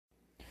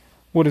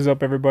What is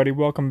up, everybody?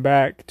 Welcome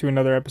back to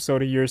another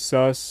episode of Your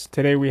Sus.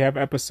 Today we have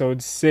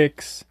episode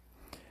 6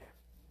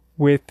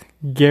 with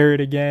Garrett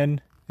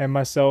again and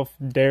myself,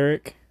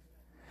 Derek.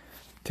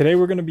 Today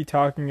we're going to be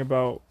talking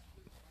about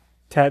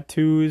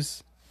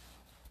tattoos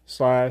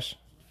slash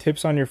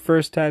tips on your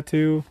first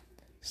tattoo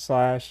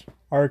slash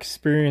our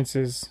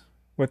experiences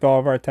with all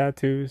of our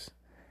tattoos.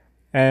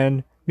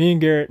 And me and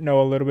Garrett know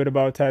a little bit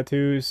about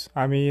tattoos.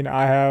 I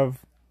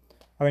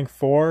think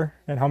 4.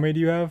 And how many do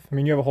you have?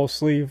 You have a whole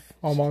sleeve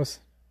almost.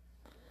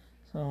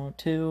 So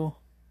 2,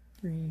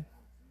 3.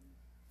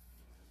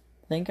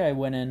 I think I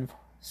went in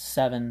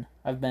 7.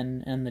 I've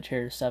been in the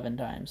chair 7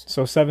 times.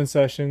 So 7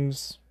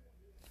 sessions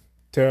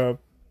to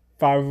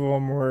 5 of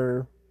them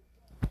were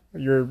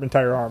your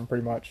entire arm,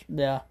 pretty much.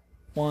 Yeah.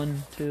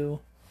 1, 2,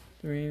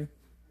 3.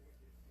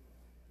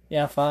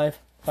 Yeah, 5.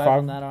 5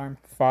 on that arm.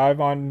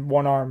 5 on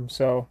one arm,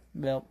 so.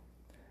 Yep.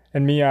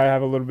 And me, I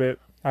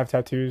have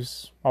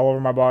tattoos all over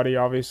my body,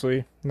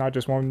 obviously. Not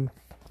just one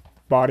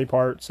body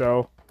part,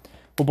 so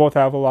we'll both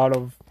have a lot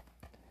of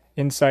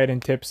insight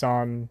and tips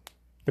on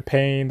the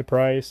pain, the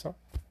price,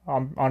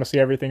 honestly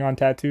everything on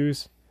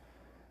tattoos.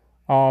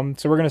 So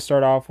we're going to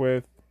start off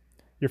with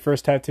your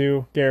first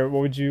tattoo. Garrett,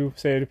 what would you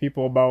say to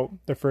people about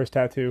their first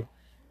tattoo?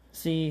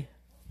 See,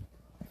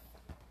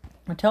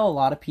 I tell a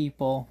lot of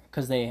people,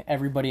 because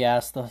everybody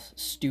asks the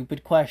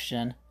stupid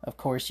question. Of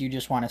course, you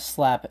just want to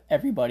slap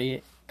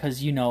everybody,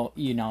 because you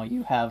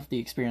have the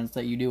experience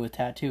that you do with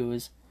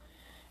tattoos.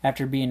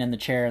 After being in the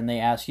chair and they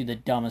ask you the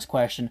dumbest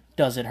question,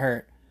 does it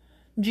hurt?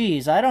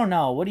 Geez, I don't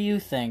know. What do you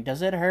think?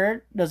 Does it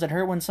hurt? Does it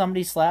hurt when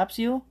somebody slaps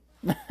you?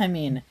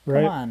 Come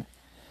on.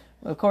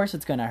 Of course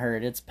it's going to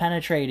hurt. It's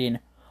penetrating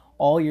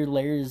all your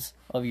layers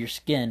of your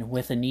skin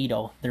with a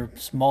needle.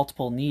 There's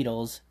multiple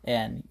needles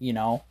and,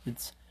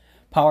 it's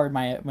powered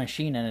my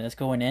machine and it's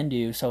going into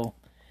you. So,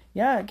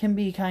 yeah, it can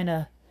be kind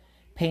of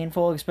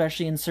painful,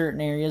 especially in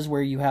certain areas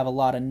where you have a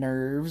lot of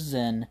nerves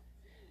and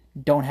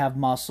don't have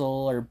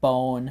muscle or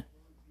bone.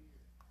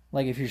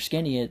 Like if you're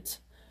skinny, it's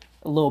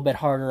a little bit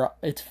harder.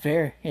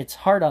 It's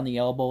hard on the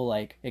elbow,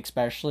 like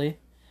especially,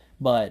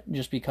 but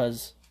just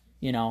because,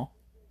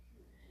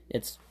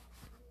 it's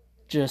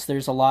just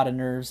there's a lot of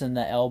nerves in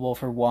the elbow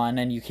for one,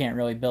 and you can't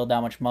really build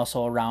that much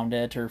muscle around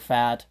it or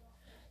fat.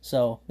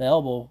 So the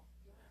elbow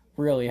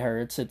really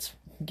hurts. It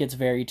gets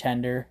very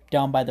tender.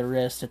 Down by the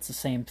wrist, it's the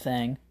same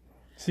thing.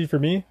 See, for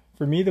me,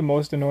 the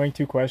most annoying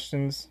 2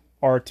 questions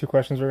are 2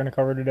 questions we're going to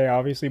cover today,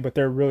 obviously, but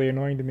they're really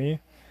annoying to me.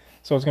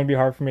 So it's going to be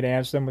hard for me to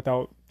answer them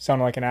without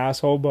sounding like an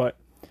asshole. But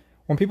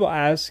when people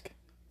ask,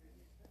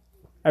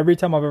 every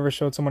time I've ever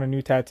showed someone a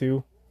new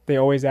tattoo, they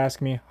always ask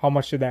me, how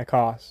much did that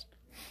cost?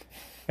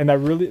 And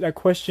that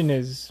question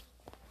is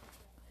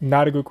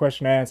not a good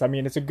question to answer.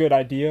 It's a good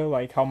idea,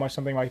 like how much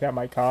something like that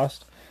might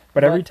cost.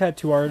 But every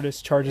tattoo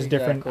artist charges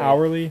different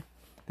hourly.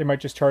 They might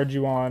just charge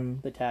you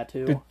on the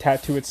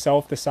tattoo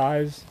itself, the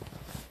size.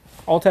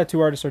 All tattoo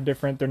artists are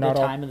different. They're not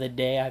all... The time of the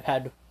day.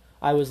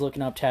 I was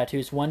looking up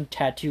tattoos. One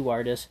tattoo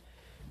artist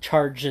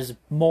charges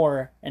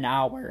more an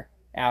hour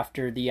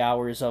after the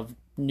hours of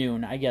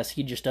noon. I guess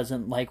he just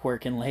doesn't like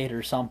working late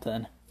or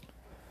something.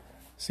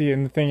 See,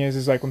 and the thing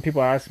is like when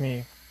people ask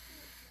me,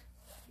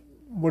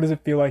 what does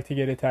it feel like to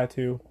get a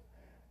tattoo?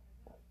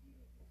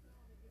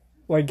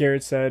 Like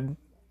Garrett said,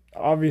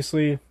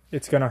 obviously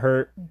it's going to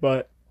hurt,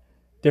 but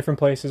different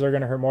places are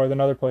going to hurt more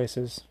than other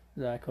places.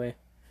 Exactly.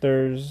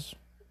 There's,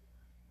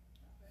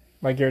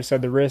 like Garrett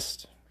said, the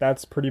wrist.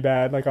 That's pretty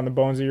bad, like on the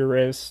bones of your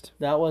wrist.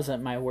 That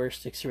wasn't my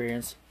worst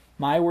experience.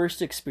 My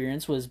worst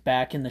experience was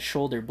back in the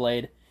shoulder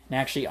blade and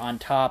actually on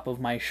top of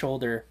my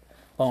shoulder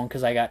bone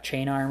because I got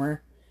chain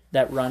armor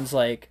that runs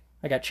like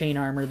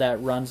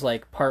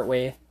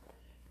partway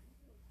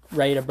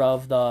right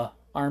above the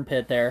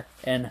armpit there,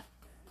 and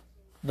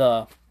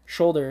the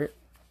shoulder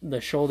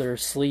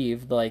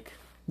sleeve, like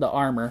the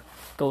armor,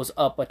 goes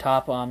up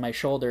atop on my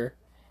shoulder,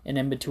 and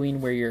in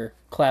between where your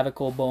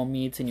clavicle bone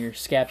meets and your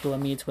scapula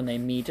meets when they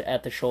meet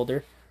at the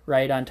shoulder,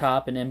 right on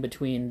top and in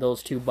between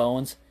those 2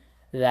 bones,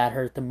 that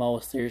hurt the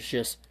most. There's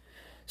just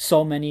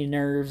so many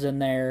nerves in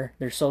there.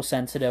 They're so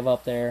sensitive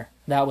up there.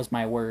 That was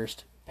my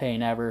worst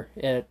pain ever.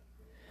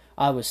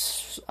 I was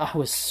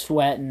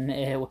sweating.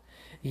 It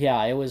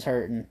was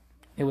hurting.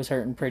 It was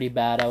hurting pretty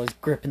bad. I was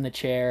gripping the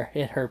chair.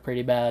 It hurt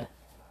pretty bad.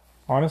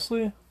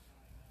 Honestly?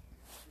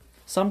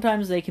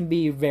 Sometimes they can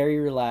be very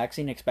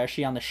relaxing,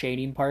 especially on the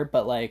shading part,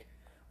 but like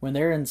when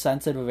they're in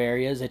sensitive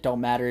areas, it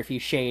don't matter if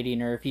he's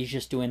shading or if he's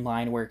just doing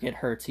line work, it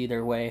hurts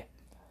either way.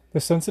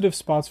 The sensitive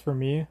spots for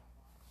me,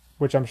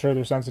 which I'm sure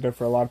they're sensitive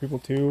for a lot of people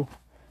too,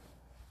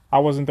 I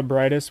wasn't the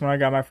brightest when I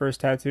got my first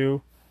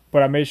tattoo,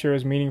 but I made sure it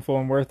was meaningful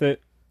and worth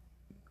it.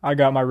 I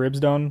got my ribs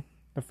done,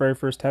 the very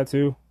first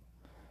tattoo.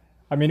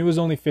 It was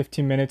only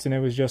 15 minutes and it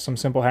was just some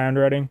simple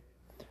handwriting.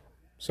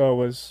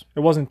 So it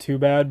wasn't too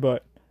bad,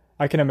 but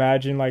I can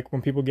imagine like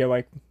when people get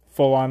like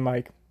full on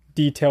like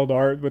detailed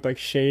art with like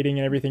shading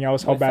and everything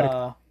else, how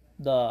bad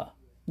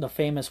the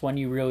famous one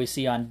you really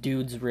see on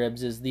dudes'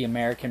 ribs is the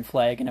American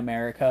flag in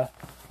America,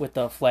 with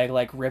the flag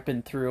like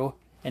ripping through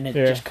and it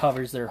just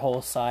covers their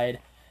whole side.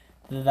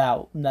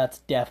 that's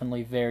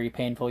definitely very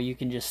painful. You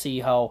can just see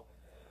how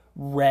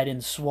red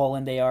and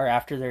swollen they are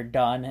after they're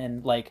done,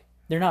 and like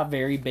they're not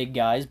very big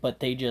guys,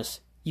 but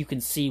you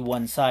can see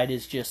one side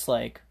is just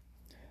like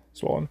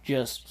Swollen.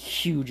 just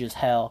huge as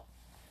hell.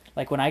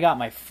 Like when I got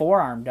my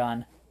forearm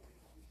done,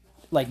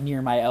 like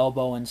near my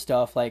elbow and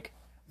stuff, like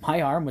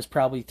my arm was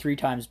probably 3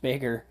 times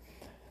bigger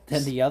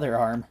than the other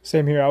arm.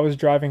 Same here. I was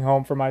driving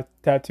home from my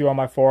tattoo on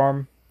my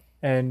forearm,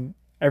 and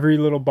every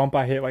little bump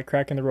I hit, like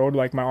crack in the road,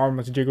 like my arm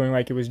was jiggling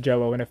like it was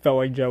Jello, and it felt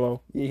like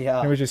Jello. Yeah.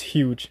 And it was just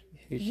huge.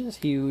 It's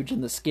just huge,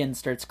 and the skin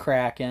starts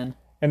cracking.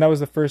 And that was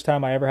the first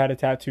time I ever had a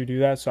tattoo do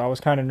that, so I was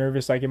kind of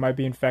nervous, like it might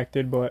be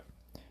infected, but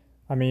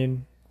I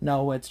mean...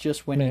 No, it's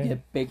just when you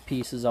get big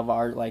pieces of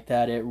art like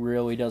that, it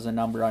really does a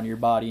number on your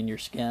body and your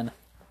skin.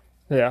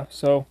 Yeah,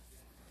 so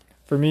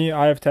for me,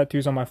 I have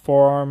tattoos on my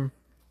forearm.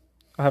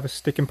 I have a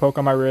stick and poke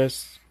on my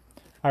wrist.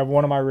 I have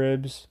one on my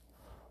ribs,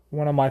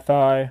 one on my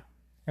thigh,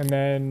 and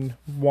then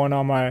one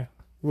on my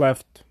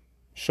left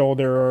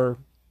shoulder or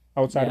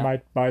outside of my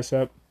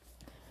bicep.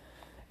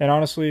 And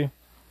honestly,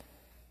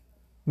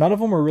 none of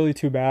them were really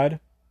too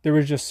bad. There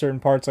was just certain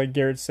parts, like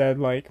Garret said,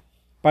 like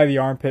by the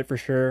armpit for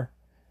sure.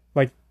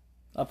 Like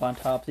up on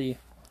top the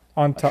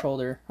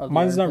shoulder.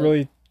 Mine's not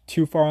really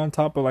too far on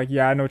top, but like,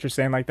 yeah, I know what you're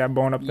saying, like that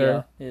bone up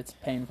there. Yeah, it's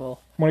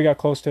painful. When it got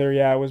close to there,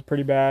 yeah, it was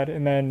pretty bad.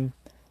 And then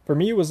for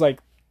me, it was like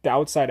the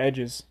outside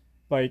edges.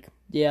 Like,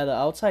 yeah, the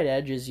outside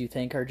edges you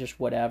think are just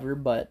whatever,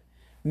 but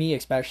me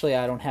especially,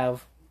 I don't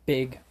have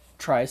big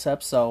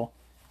triceps, so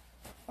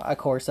of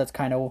course that's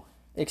kind of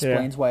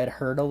explains why it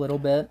hurt a little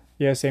bit.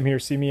 Yeah, same here.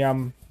 See me,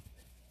 I'm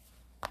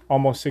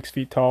almost 6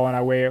 feet tall and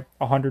I weigh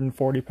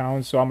 140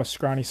 pounds, so I'm a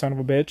scrawny son of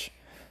a bitch.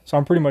 So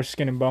I'm pretty much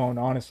skin and bone,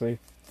 honestly.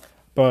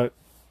 But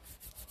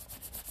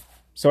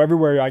so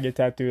everywhere I get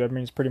tattooed, that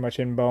means pretty much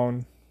in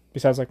bone,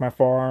 besides like my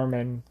forearm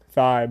and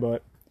thigh.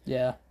 But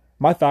yeah,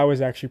 my thigh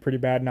was actually pretty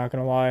bad, not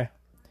gonna lie.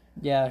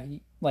 Yeah,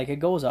 like it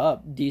goes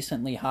up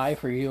decently high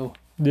for you.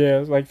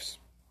 Yeah, like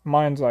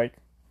mine's like,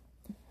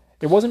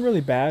 it wasn't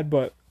really bad,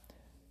 but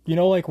you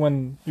know, like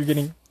when you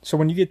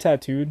get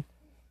tattooed,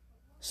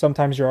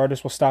 sometimes your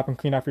artist will stop and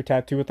clean off your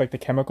tattoo with like the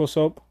chemical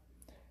soap,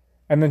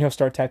 and then he'll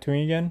start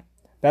tattooing again.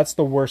 That's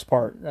the worst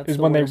part. Is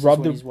when they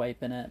rub he's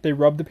wiping it. They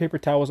rub the paper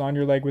towels on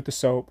your leg with the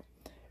soap,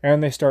 and then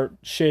they start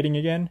shading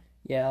again.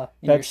 Yeah,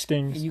 that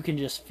stings. You can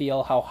just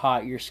feel how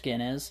hot your skin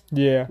is.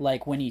 Yeah,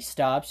 like when he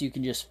stops, you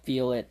can just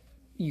feel it.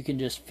 You can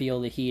just feel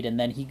the heat, and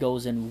then he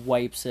goes and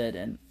wipes it.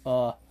 And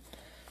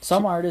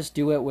some artists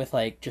do it with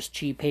like just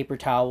cheap paper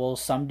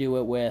towels. Some do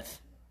it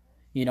with,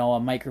 a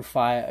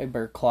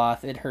microfiber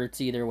cloth. It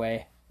hurts either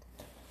way.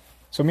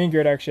 So me and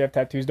Garret actually have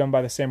tattoos done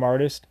by the same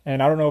artist,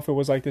 and I don't know if it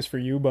was like this for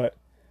you, but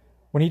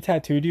when he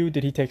tattooed you,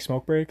 did he take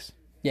smoke breaks?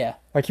 Yeah.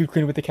 Like you'd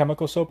clean with the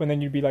chemical soap, and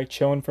then you'd be like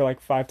chilling for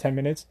like 5-10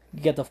 minutes.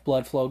 You get the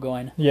blood flow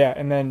going. Yeah,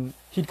 and then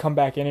he'd come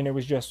back in, and it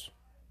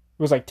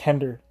was like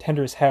tender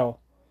as hell.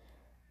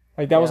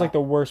 Like that was like the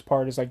worst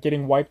part, is like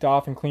getting wiped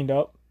off and cleaned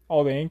up,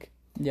 all the ink.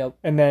 Yep.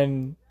 And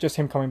then just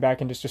him coming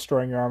back and just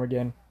destroying your arm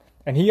again.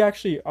 And he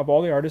actually, of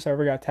all the artists I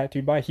ever got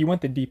tattooed by, he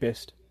went the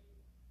deepest.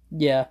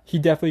 Yeah. He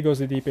definitely goes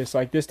the deepest.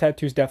 Like this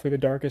tattoo's definitely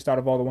the darkest out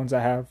of all the ones I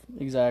have.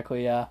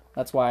 Exactly, yeah.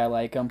 That's why I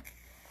like him.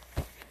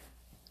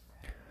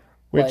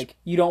 Like,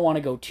 you don't want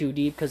to go too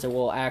deep because it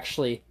will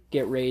actually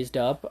get raised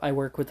up. I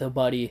work with a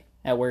buddy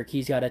at work.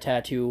 He's got a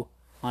tattoo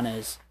on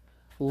his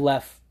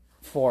left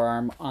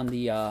forearm on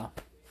the,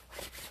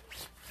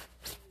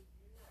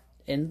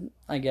 and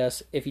I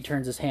guess if he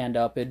turns his hand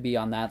up, it'd be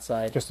on that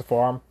side. Just the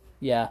forearm?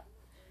 Yeah.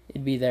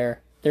 It'd be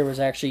there. There was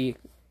actually,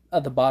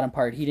 at the bottom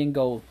part, he didn't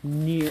go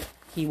near,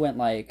 he went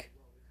like,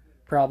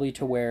 probably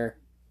to where,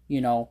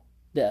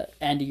 the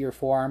end of your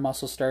forearm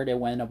muscle start. It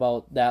went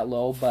about that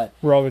low, but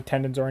where all the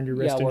tendons are on your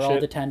wrist and shit. Yeah, where all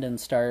the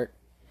tendons start.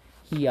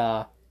 He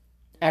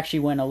actually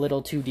went a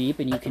little too deep,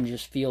 and you can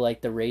just feel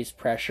like the raised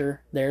pressure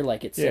there,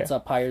 like it sits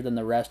up higher than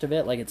the rest of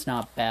it. Like it's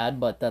not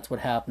bad, but that's what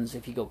happens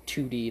if you go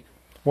too deep.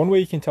 One way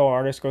you can tell an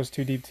artist goes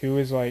too deep too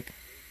is like,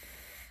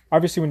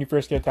 obviously when you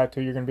first get a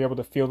tattoo, you're gonna be able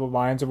to feel the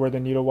lines of where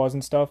the needle was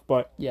and stuff.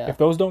 But if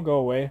those don't go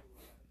away,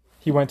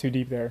 he went too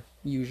deep there.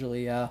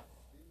 Usually, yeah.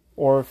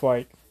 Or if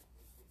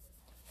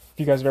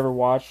you guys have ever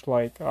watched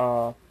like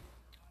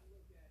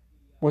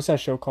what's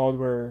that show called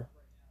where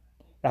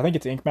I think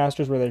it's Ink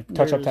Masters, where they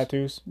touch up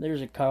tattoos?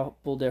 There's a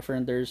couple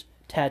different. There's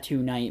Tattoo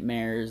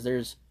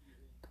Nightmares.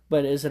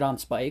 But is it on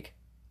Spike?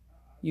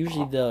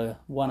 Usually the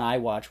one I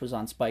watched was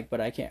on Spike,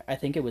 but I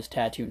think it was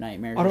Tattoo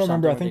Nightmares. I don't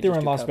remember. I think they were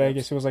in Las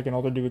Vegas. It was like an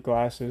older dude with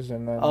glasses,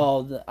 and then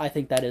I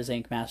think that is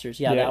Ink Masters.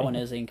 Yeah, that one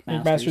is Ink Masters.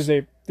 Ink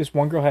Masters. This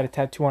one girl had a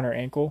tattoo on her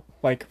ankle,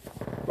 like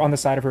on the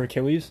side of her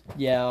Achilles.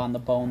 Yeah, on the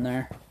bone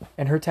there.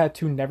 And her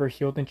tattoo never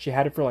healed, and she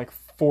had it for like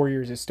 4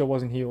 years. It still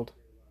wasn't healed.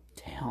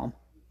 Damn.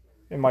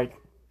 And like,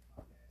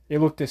 it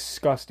looked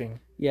disgusting.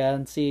 Yeah,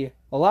 and see,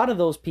 a lot of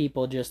those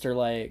people just are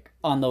like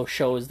on those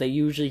shows. They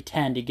usually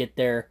tend to get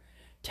their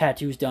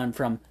tattoos done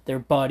from their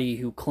buddy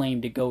who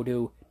claimed to go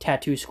to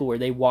tattoo school, where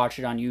they watch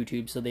it on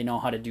YouTube so they know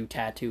how to do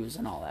tattoos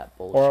and all that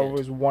bullshit. Or it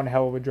was one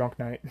hell of a drunk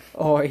night.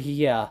 Or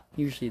yeah,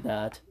 usually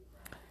that.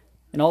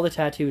 And all the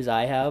tattoos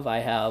I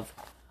have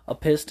a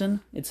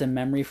piston. It's in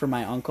memory for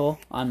my uncle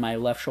on my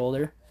left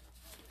shoulder.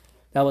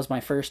 That was my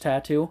first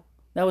tattoo.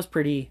 That was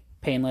pretty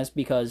painless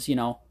because,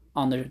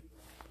 on the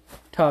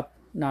top,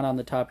 not on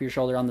the top of your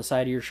shoulder, on the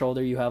side of your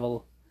shoulder, you have a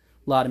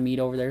lot of meat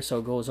over there, so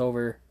it goes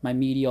over my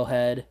medial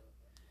head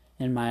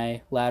and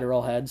my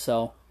lateral head,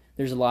 so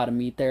there's a lot of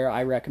meat there.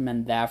 I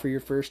recommend that for your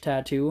first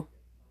tattoo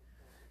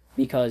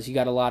because you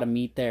got a lot of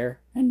meat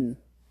there. And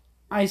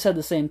I said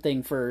the same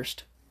thing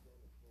first.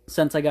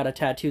 Since I got a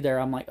tattoo there,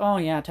 I'm like, oh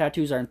yeah,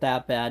 tattoos aren't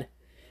that bad.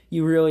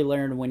 You really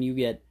learn when you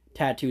get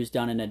tattoos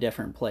done in a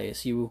different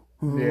place. You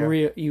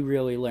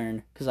really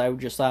learn, because I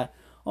just thought,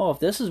 oh, if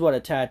this is what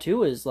a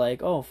tattoo is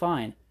like, oh,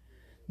 fine.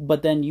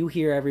 But then you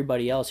hear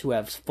everybody else who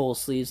have full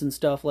sleeves and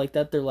stuff like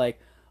that, they're like,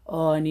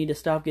 oh, I need to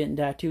stop getting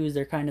tattoos.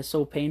 They're kind of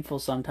so painful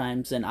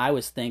sometimes. And I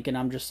was thinking,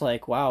 I'm just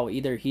like, wow,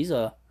 either he's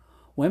a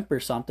wimp or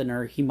something,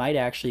 or he might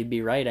actually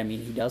be right. I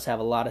mean, he does have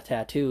a lot of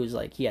tattoos.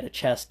 Like, he had a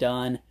chest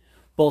done,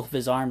 both of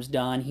his arms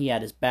done, he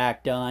had his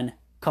back done,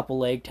 couple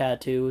leg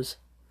tattoos.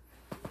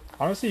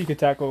 Honestly, you could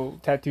tackle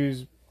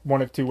tattoos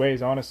one of two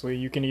ways, honestly.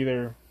 You can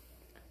either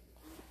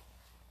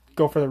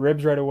go for the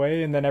ribs right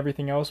away and then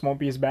everything else won't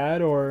be as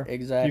bad, or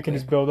exactly. You can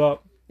just build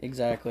up.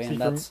 Exactly, and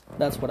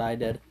that's what I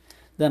did.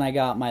 Then I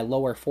got my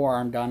lower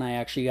forearm done. I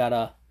actually got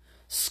a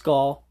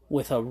skull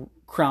with a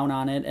crown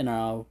on it and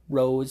a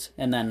rose,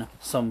 and then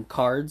some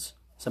cards,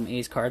 some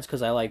ace cards,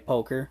 because I like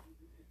poker.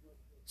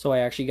 So I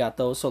actually got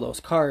those. So those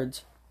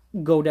cards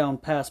go down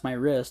past my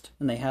wrist,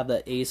 and they have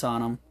the ace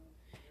on them.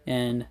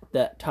 And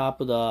that top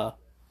of the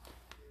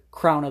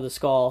crown of the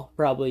skull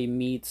probably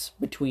meets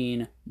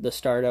between the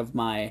start of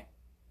my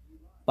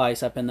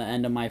bicep and the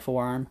end of my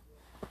forearm.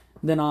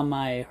 Then on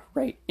my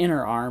right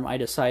inner arm, I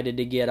decided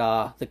to get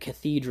the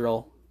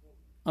cathedral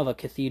of a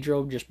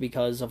cathedral just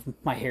because of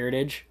my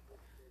heritage.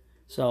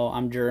 So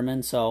I'm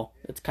German, so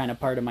it's kind of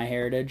part of my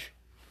heritage.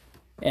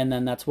 And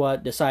then that's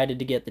what decided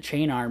to get the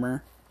chain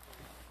armor.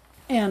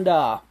 And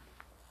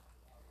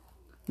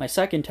my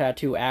second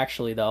tattoo,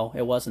 actually, though,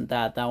 it wasn't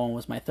that. That one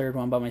was my third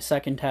one. But my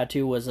second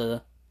tattoo was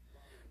a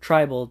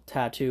tribal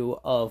tattoo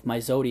of my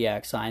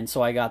zodiac sign.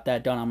 So I got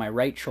that done on my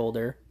right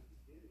shoulder.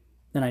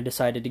 Then I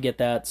decided to get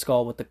that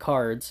skull with the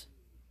cards.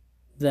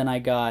 Then I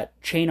got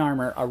chain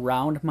armor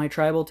around my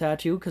tribal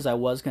tattoo because I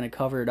was going to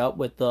cover it up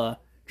with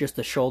just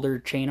the shoulder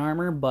chain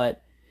armor.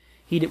 But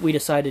we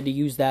decided to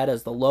use that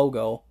as the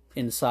logo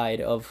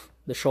inside of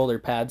the shoulder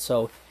pad.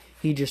 So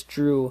he just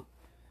drew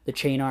the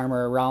chain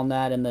armor around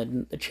that, and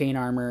the chain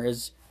armor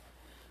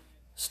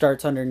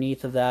starts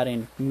underneath of that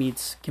and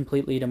meets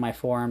completely to my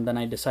forearm. Then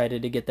I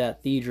decided to get that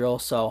cathedral,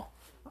 so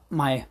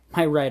my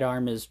right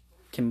arm is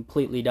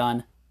completely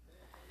done.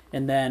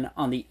 And then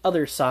on the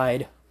other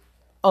side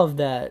of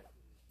that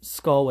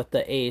skull with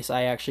the ace,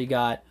 I actually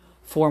got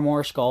 4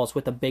 more skulls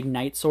with a big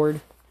knight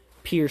sword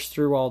pierced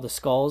through all the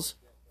skulls,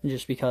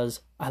 just because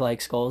I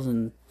like skulls,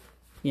 and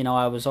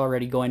I was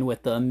already going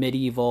with the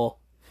medieval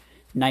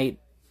knight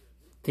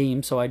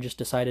theme, so I just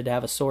decided to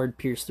have a sword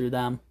pierce through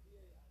them.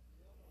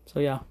 So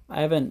yeah,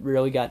 I haven't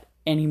really got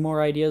any more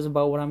ideas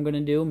about what I'm going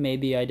to do.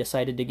 Maybe I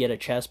decided to get a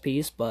chest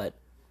piece, but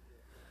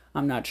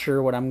I'm not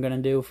sure what I'm going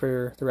to do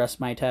for the rest of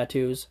my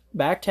tattoos.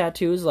 Back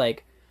tattoos,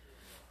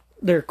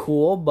 they're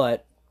cool,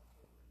 but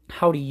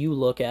how do you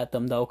look at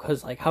them, though?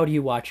 Because, how do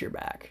you watch your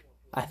back?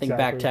 I think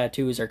Back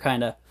tattoos are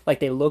kind of,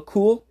 they look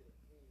cool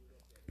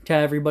to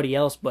everybody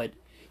else, but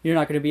you're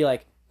not going to be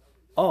like,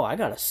 oh, I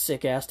got a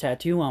sick-ass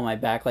tattoo on my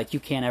back. You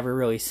can't ever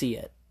really see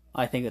it.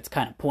 I think it's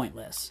kind of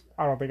pointless.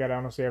 I don't think I'd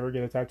honestly ever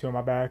get a tattoo on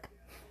my back.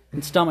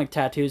 And stomach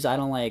tattoos, I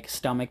don't like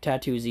stomach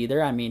tattoos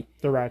either. I mean...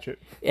 They're ratchet.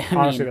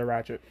 Honestly, they're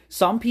ratchet.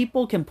 Some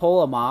people can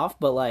pull them off,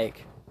 but,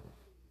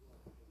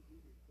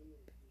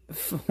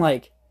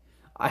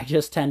 I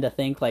just tend to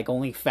think,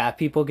 only fat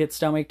people get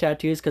stomach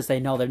tattoos because they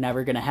know they're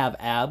never going to have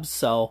abs,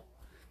 so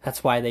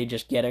that's why they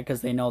just get it,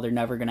 because they know they're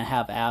never going to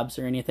have abs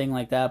or anything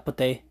like that, but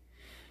they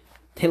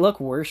look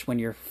worse when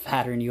you're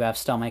fatter and you have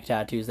stomach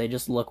tattoos. They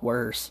just look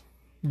worse.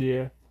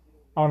 Yeah.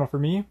 I don't know, for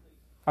me,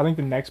 I think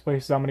the next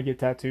places I'm going to get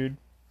tattooed,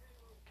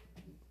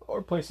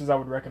 or places I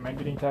would recommend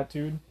getting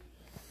tattooed,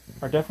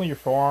 are definitely your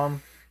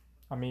forearm.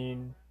 I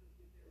mean,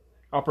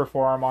 upper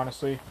forearm,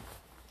 honestly.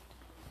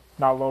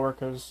 Not lower,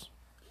 because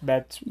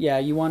that's... Yeah,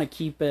 you want to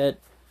keep it...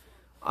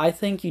 I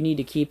think you need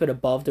to keep it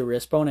above the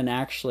wrist bone, and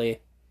actually,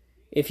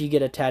 if you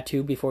get a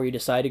tattoo before you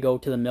decide to go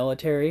to the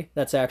military,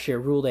 that's actually a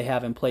rule they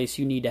have in place.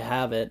 You need to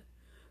have it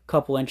a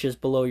couple inches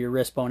below your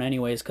wrist bone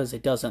anyways, because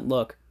it doesn't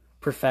look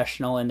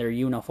professional in their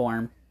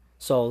uniform.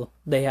 So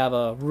they have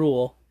a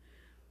rule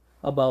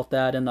about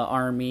that in the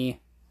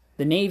Army.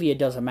 The Navy, it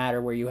doesn't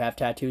matter where you have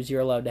tattoos. You're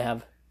allowed to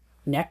have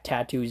neck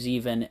tattoos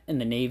even in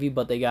the Navy,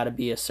 but they got to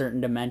be a certain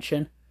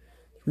dimension.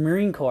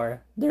 Marine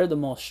Corps, they're the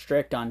most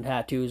strict on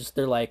tattoos.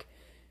 They're like,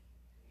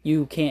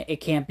 it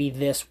can't be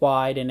this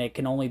wide, and it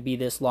can only be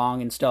this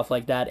long and stuff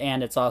like that,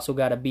 and it's also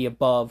got to be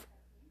above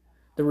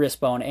the wrist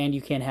bone, and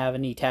you can't have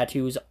any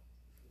tattoos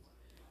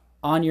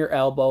on your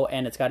elbow,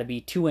 and it's got to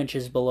be 2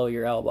 inches below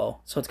your elbow.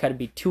 So it's got to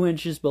be 2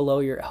 inches below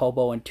your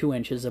elbow and 2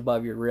 inches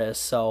above your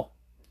wrist. So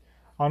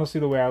honestly,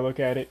 the way I look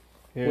at it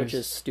is... Which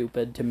is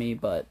stupid to me,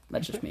 but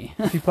that's just me.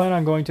 If you plan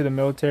on going to the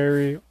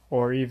military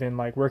or even,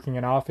 like, working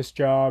an office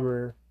job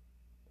or...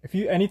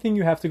 anything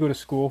you have to go to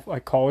school,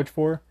 like college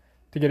for,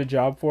 to get a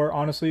job for,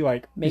 honestly,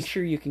 like... Make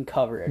sure you can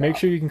cover it Make up.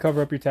 sure you can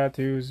cover up your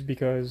tattoos,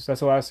 because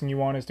that's the last thing you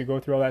want is to go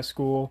through all that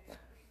school,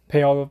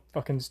 pay all the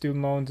fucking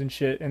student loans and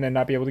shit, and then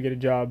not be able to get a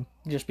job.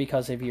 Just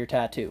because of your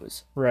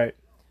tattoos. Right.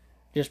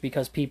 Just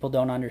because people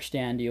don't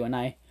understand you. And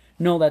I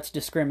know that's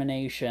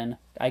discrimination,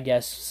 I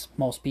guess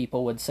most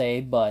people would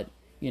say, but,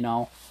 you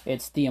know,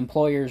 it's the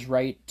employer's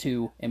right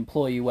to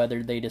employ you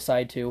whether they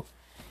decide to.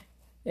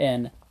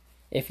 And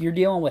if you're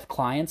dealing with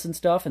clients and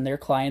stuff and their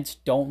clients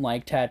don't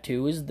like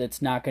tattoos,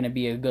 that's not going to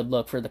be a good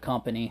look for the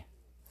company.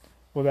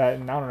 Well, that,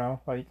 and I don't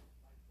know, like...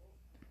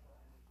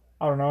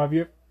 I don't know, have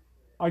you...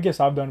 I guess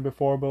I've done it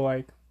before, but,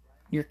 like...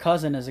 Your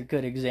cousin is a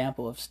good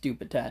example of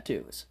stupid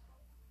tattoos.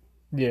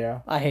 Yeah.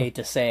 I hate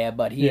to say it,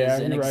 but he is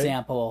an you're right.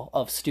 example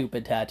of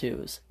stupid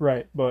tattoos.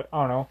 Right, but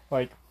I don't know,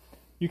 like...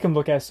 You can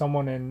look at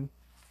someone and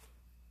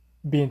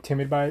be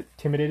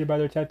intimidated by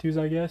their tattoos,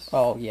 I guess.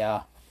 Oh,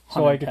 yeah. 110%.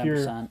 So, like, if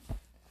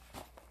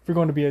you're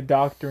going to be a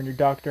doctor and your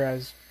doctor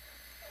has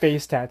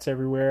face tats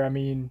everywhere, I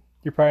mean,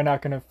 you're probably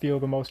not going to feel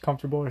the most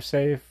comfortable or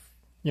safe,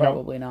 you know?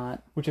 Probably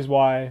not. Which is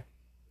why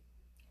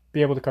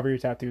be able to cover your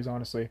tattoos,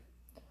 honestly.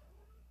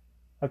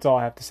 That's all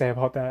I have to say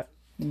about that.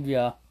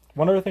 Yeah.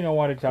 One other thing I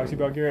wanted to talk to you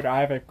about, Garrett,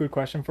 I have a good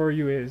question for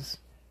you is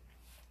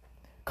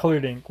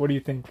colored ink. What do you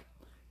think?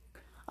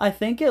 I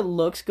think it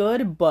looks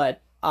good,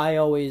 but I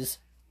always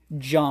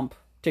jump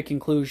to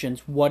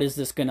conclusions. What is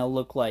this going to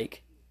look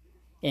like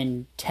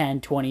in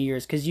 10, 20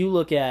 years? Because you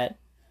look at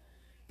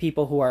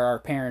people who are our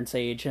parents'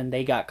 age and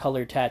they got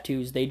colored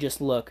tattoos. They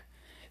just look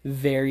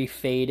very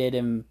faded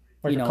and,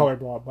 Like a colored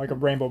blob, like a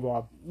rainbow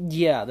blob.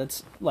 Yeah,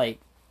 that's like,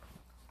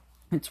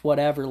 it's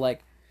whatever.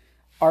 Like,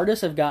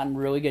 artists have gotten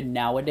really good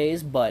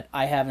nowadays, but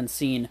I haven't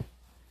seen,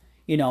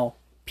 you know,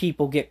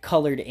 people get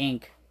colored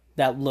ink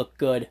that look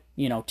good,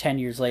 10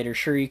 years later.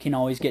 Sure, you can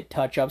always get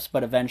touch-ups,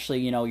 but eventually,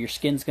 your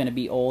skin's going to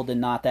be old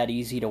and not that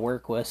easy to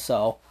work with,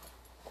 so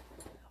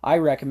I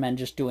recommend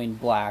just doing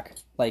black.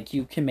 Like,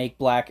 you can make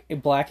black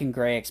and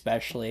gray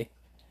especially.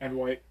 And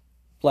white.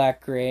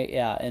 Black, gray,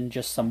 yeah, and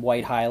just some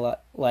white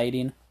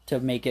highlighting to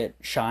make it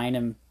shine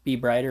and be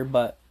brighter,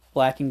 but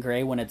black and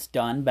gray when it's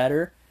done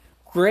better.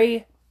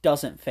 Gray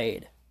doesn't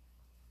fade.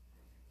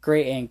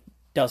 Gray ink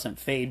doesn't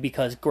fade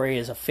because gray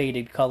is a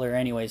faded color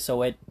anyway,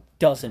 so it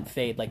doesn't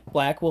fade. Like,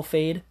 black will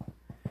fade,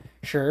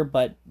 sure,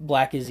 but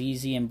black is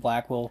easy and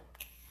black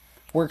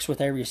works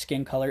with every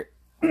skin color.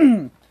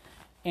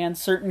 And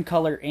certain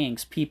color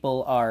inks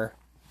people are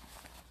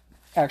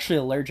actually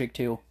allergic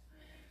to.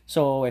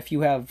 So if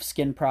you have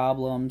skin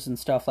problems and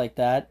stuff like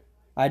that,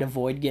 I'd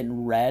avoid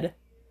getting red,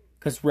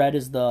 because red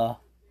is the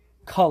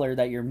color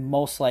that you're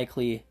most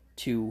likely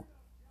to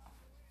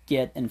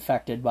get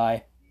infected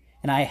by.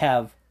 And I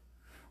have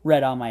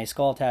red on my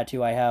skull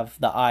tattoo. I have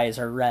the eyes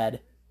are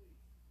red.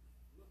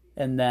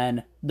 And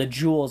then the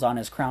jewels on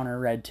his crown are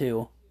red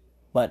too.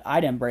 But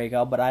I didn't break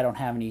out, but I don't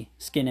have any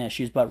skin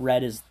issues. But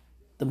red is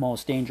the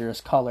most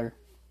dangerous color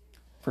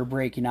for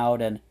breaking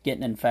out and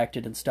getting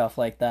infected and stuff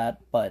like that.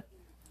 But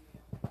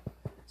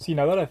see,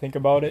 now that I think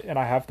about it, and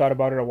I have thought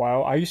about it a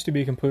while, I used to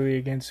be completely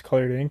against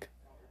colored ink.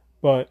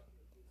 But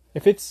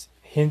if it's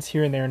hints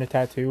here and there in a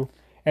tattoo,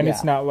 and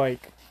it's not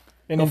like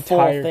an the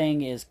entire full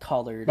thing is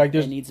colored, like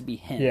it needs to be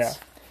hints. Yeah.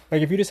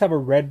 Like, if you just have a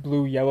red,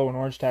 blue, yellow, and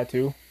orange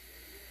tattoo,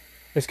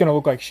 it's going to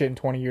look like shit in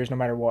 20 years no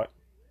matter what.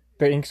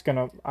 The ink's going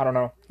to, I don't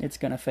know. It's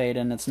going to fade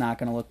and it's not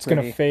going to look It's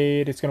pretty. going to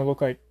fade. It's going to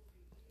look like...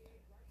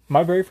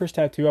 My very first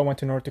tattoo I went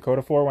to North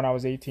Dakota for when I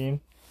was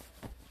 18.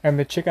 And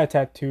the chick that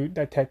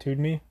tattooed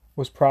me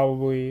was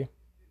probably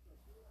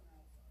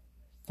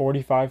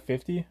 45,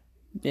 50.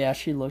 Yeah,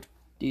 she looked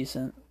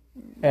decent.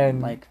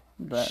 And like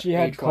she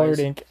had colored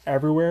ink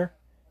everywhere.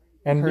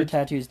 And her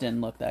tattoos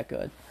didn't look that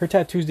good. Her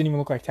tattoos didn't even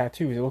look like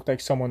tattoos. It looked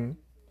like it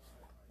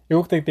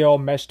looked like they all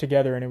meshed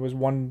together and it was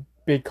one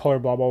big color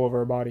blob all over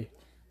her body.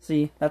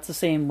 See, that's the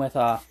same with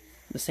the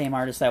same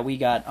artist that we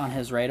got on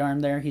his right arm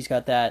there. He's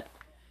got that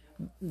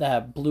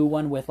blue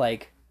one with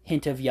like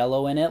hint of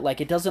yellow in it. Like,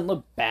 it doesn't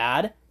look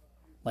bad.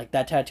 Like,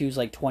 that tattoo's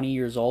like 20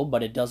 years old,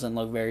 but it doesn't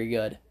look very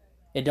good.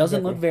 It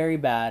doesn't look very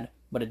bad,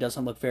 but it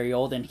doesn't look very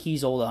old, and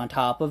he's old on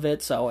top of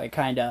it, so it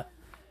kind of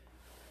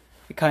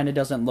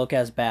doesn't look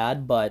as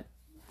bad, but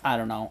I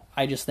don't know.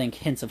 I just think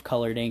hints of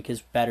colored ink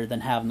is better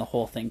than having the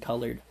whole thing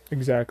colored.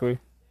 Exactly.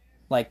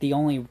 Like, the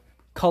only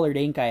colored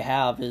ink I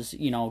have is,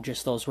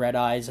 just those red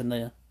eyes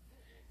and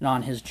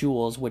on his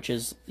jewels, which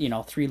is,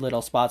 3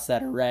 little spots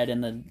that are red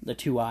and the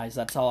 2 eyes.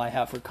 That's all I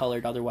have for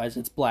colored. Otherwise,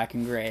 it's black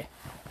and gray.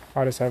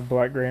 I just have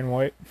black, gray, and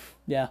white.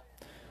 Yeah.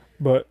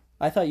 But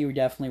I thought you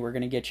definitely were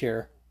going to get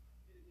your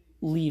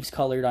leaves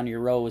colored on your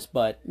rose,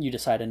 but you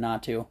decided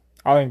not to.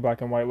 I think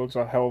black and white looks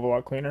a hell of a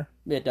lot cleaner.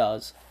 It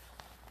does.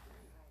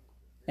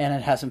 And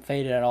it hasn't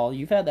faded at all.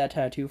 You've had that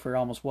tattoo for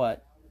almost,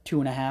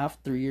 2.5,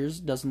 3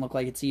 years? Doesn't look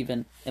like it's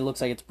even... It looks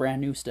like it's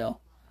brand new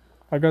still.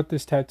 I got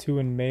this tattoo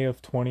in May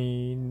of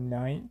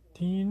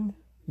 2019.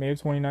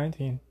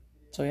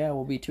 So yeah,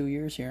 we'll be 2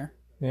 years here.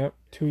 Yep,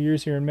 2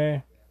 years here in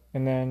May.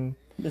 And then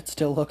It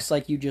still looks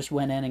like you just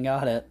went in and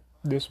got it.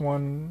 this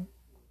one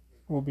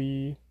will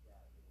be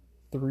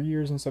 3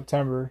 years in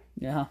September.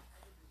 Yeah.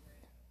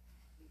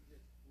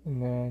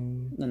 And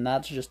then And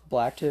that's just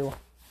black too.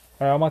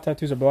 all my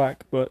tattoos are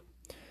black. But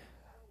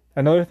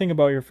another thing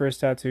about your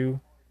first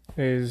tattoo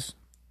is,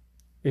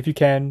 if you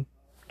can,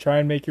 try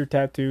and make your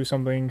tattoo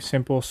something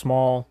simple,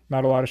 small,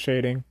 not a lot of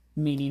shading.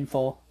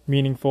 Meaningful.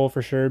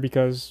 For sure,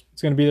 because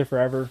it's going to be there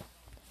forever.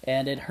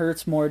 And it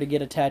hurts more to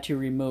get a tattoo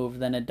removed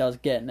than it does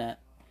getting it.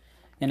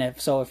 And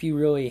if you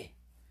really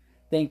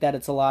think that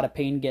it's a lot of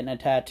pain getting a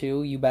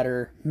tattoo, you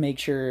better make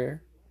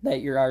sure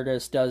that your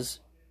artist does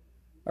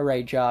a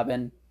right job,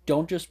 and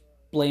don't just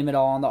blame it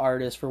all on the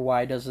artist for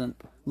why it doesn't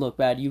look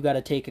bad. You got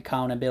to take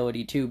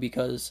accountability too,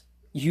 because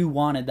you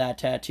wanted that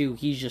tattoo.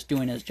 He's just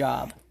doing his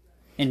job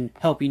and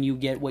helping you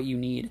get what you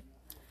need.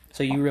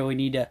 So you really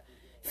need to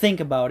think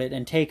about it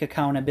and take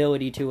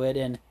accountability to it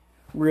and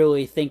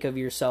really think of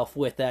yourself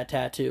with that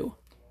tattoo.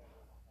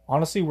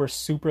 Honestly, we're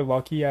super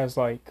lucky as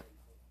like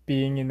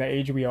being in the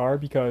age we are,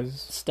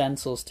 because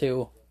Stencils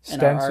too.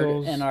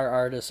 stencils And our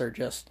artists are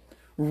just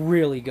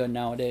really good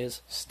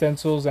nowadays.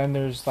 stencils, and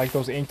there's like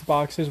those inked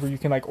boxes where you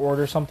can like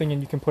order something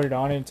and you can put it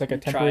on, and it's like a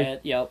Try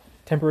it. Yep.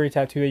 temporary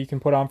tattoo that you can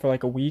put on for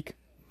like a week,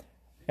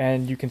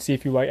 and you can see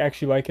if you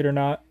actually like it or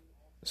not.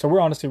 So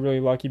we're honestly really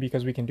lucky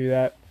because we can do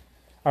that.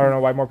 I don't know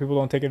why more people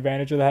don't take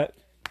advantage of that.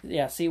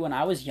 Yeah, see, when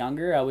I was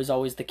younger, I was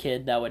always the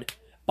kid that would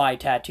buy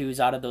tattoos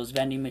out of those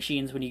vending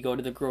machines when you go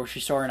to the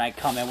grocery store, and I'd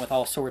come in with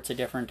all sorts of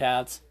different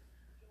tats.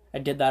 I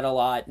did that a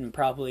lot, and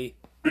probably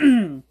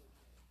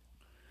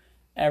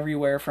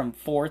everywhere from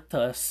 4th to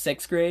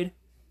 6th grade.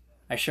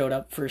 I showed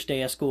up first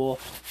day of school,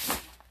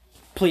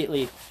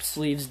 completely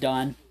sleeves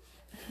done.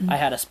 I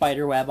had a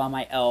spider web on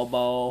my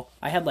elbow.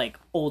 I had like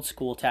old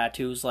school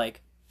tattoos,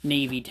 like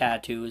navy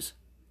tattoos,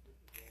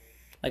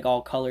 like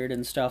all colored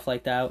and stuff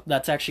like that.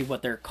 That's actually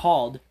what they're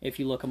called. If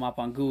you look them up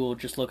on Google,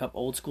 just look up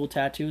old school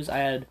tattoos.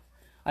 I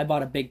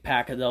bought a big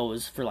pack of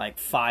those for like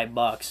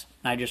 $5.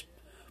 I just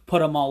put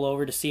them all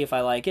over to see if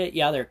I like it.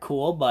 Yeah, they're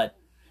cool, but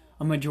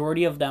a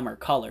majority of them are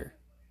color.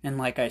 And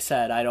like I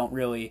said, I don't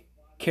really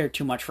care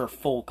too much for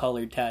full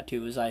colored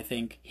tattoos. I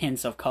think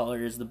hints of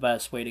color is the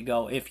best way to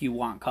go if you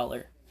want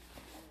color.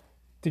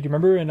 Did you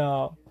remember in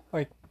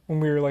like when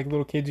we were like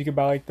little kids, you could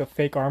buy like the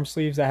fake arm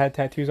sleeves that had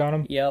tattoos on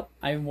them? Yep,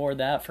 I wore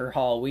that for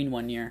Halloween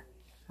one year.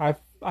 I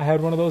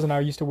had one of those, and I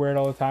used to wear it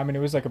all the time, and it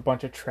was like a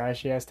bunch of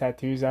trashy ass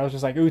tattoos. I was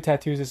just like, ooh,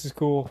 tattoos, this is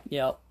cool.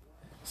 Yep.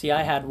 See,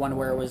 I had one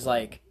where it was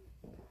like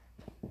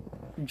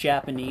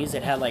Japanese.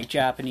 It had like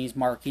Japanese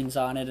markings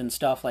on it and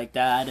stuff like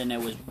that, and it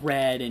was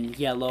red and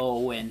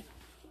yellow and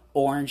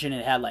orange, and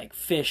it had like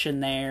fish in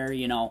there.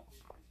 You know,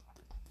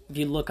 if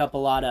you look up a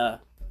lot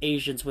of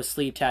Asians with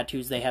sleeve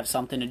tattoos, they have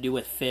something to do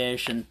with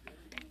fish, and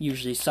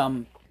usually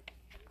some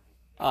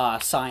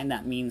sign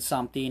that means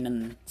something,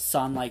 and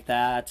sun like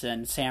that,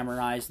 and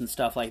samurais and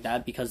stuff like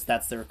that, because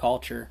that's their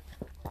culture,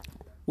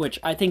 which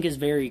I think is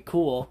very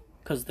cool,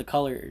 because the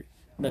color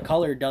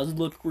does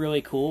look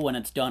really cool when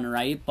it's done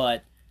right,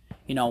 but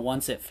you know,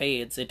 once it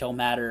fades, it don't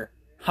matter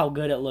how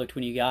good it looked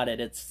when you got it,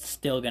 it's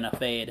still gonna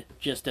fade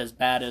just as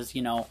bad as,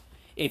 you know,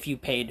 if you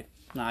paid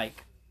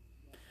like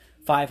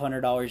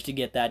 $500 to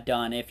get that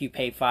done. If you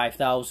pay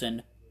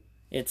 $5,000,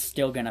 it's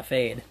still gonna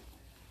fade.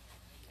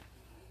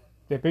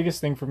 The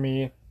biggest thing for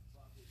me,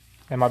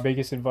 and my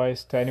biggest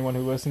advice to anyone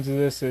who listens to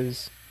this,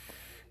 is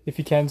if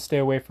you can, stay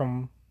away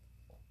from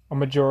a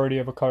majority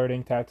of a colored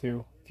ink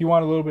tattoo. If you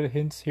want a little bit of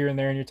hints here and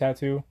there in your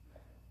tattoo,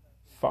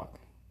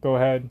 go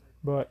ahead.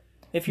 But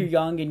if you're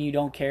young and you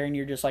don't care and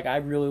you're just like, I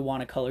really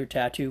want a colored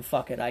tattoo,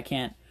 fuck it, I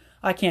can't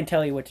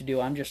tell you what to do.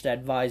 I'm just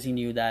advising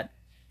you that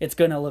it's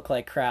gonna look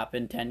like crap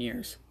in 10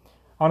 years.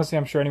 Honestly,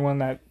 I'm sure anyone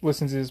that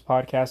listens to this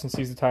podcast and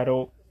sees the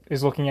title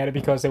is looking at it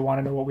because they want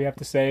to know what we have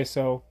to say.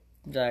 So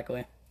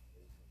exactly.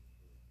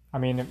 I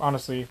mean,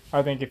 honestly,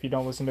 I think if you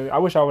don't listen to it, I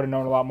wish I would have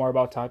known a lot more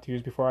about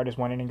tattoos before I just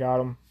went in and got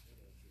them.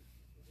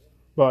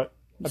 But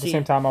at the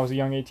same time, I was a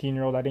young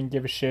 18-year-old. I didn't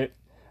give a shit.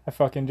 I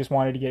fucking just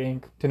wanted to get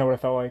ink to know what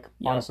it felt like,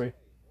 honestly.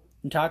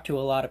 And talk to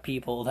a lot of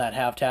people that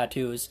have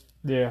tattoos.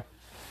 Yeah.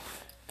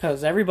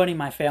 Because everybody in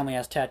my family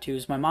has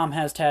tattoos. My mom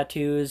has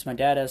tattoos. My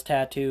dad has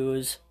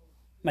tattoos.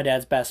 My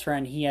dad's best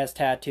friend, he has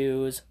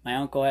tattoos. My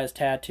uncle has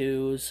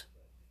tattoos.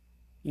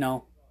 You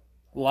know,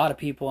 a lot of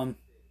people in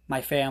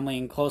my family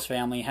and close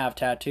family have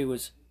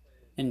tattoos.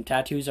 And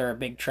tattoos are a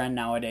big trend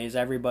nowadays.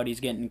 Everybody's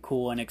getting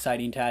cool and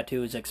exciting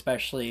tattoos,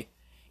 especially,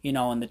 you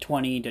know, in the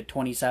 20 to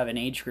 27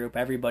 age group.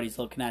 Everybody's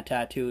looking at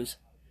tattoos.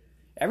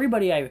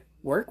 Everybody I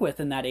work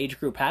with in that age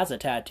group has a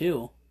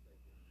tattoo.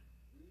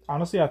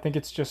 Honestly, I think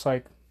it's just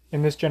like,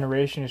 in this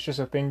generation, it's just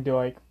a thing to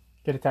like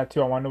get a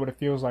tattoo. I want to know what it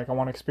feels like. I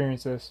want to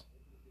experience this.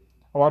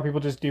 A lot of people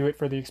just do it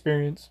for the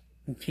experience.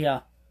 Yeah.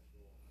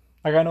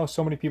 Like, I know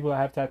so many people that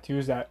have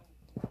tattoos that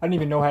I didn't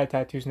even know had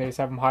tattoos, and they just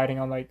have them hiding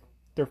on like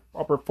their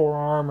upper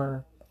forearm,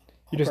 or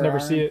you just never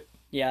see it.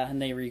 Yeah, and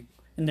they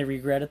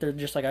regret it. They're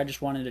just like, I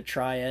just wanted to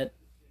try it.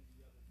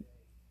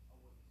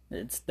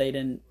 They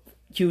didn't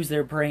use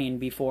their brain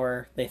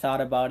before they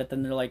thought about it.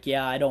 Then they're like,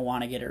 yeah, I don't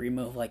want to get it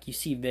removed. Like, you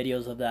see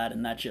videos of that,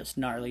 and that's just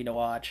gnarly to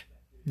watch.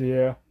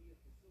 Yeah.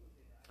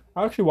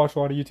 I actually watch a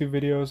lot of YouTube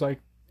videos, like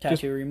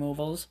Tattoo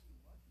removals.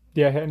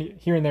 yeah,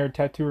 here and there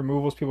tattoo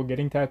removals, people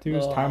getting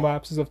tattoos, time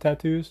lapses of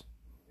tattoos.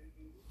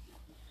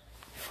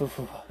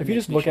 If you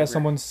just look at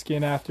someone's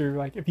skin after,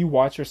 like, if you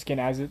watch their skin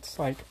as it's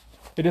like,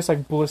 it just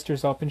like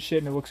blisters up and shit,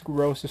 and it looks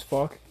gross as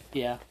fuck.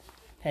 Yeah,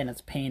 and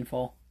it's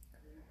painful.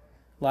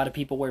 A lot of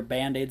people wear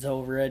band-aids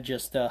over it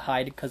just to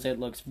hide because it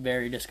looks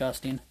very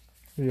disgusting.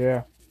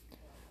 Yeah.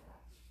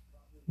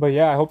 But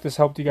yeah, I hope this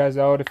helped you guys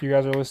out if you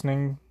guys are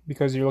listening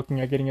because you're looking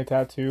at getting a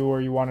tattoo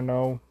or you want to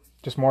know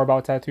just more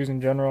about tattoos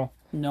in general.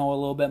 Know a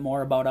little bit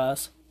more about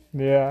us.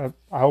 Yeah,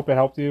 I hope it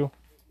helped you.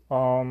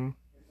 But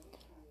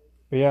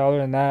yeah, other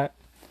than that,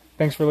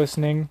 thanks for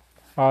listening.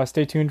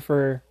 Stay tuned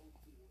for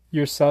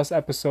Your Sus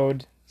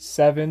episode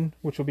 7,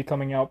 which will be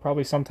coming out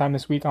probably sometime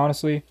this week,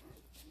 honestly.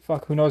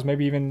 Fuck, who knows,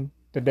 maybe even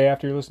the day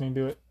after you're listening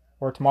to it.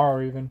 Or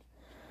tomorrow even.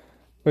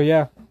 But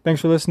yeah,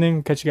 thanks for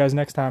listening. Catch you guys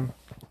next time.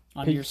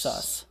 On Your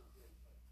Sus.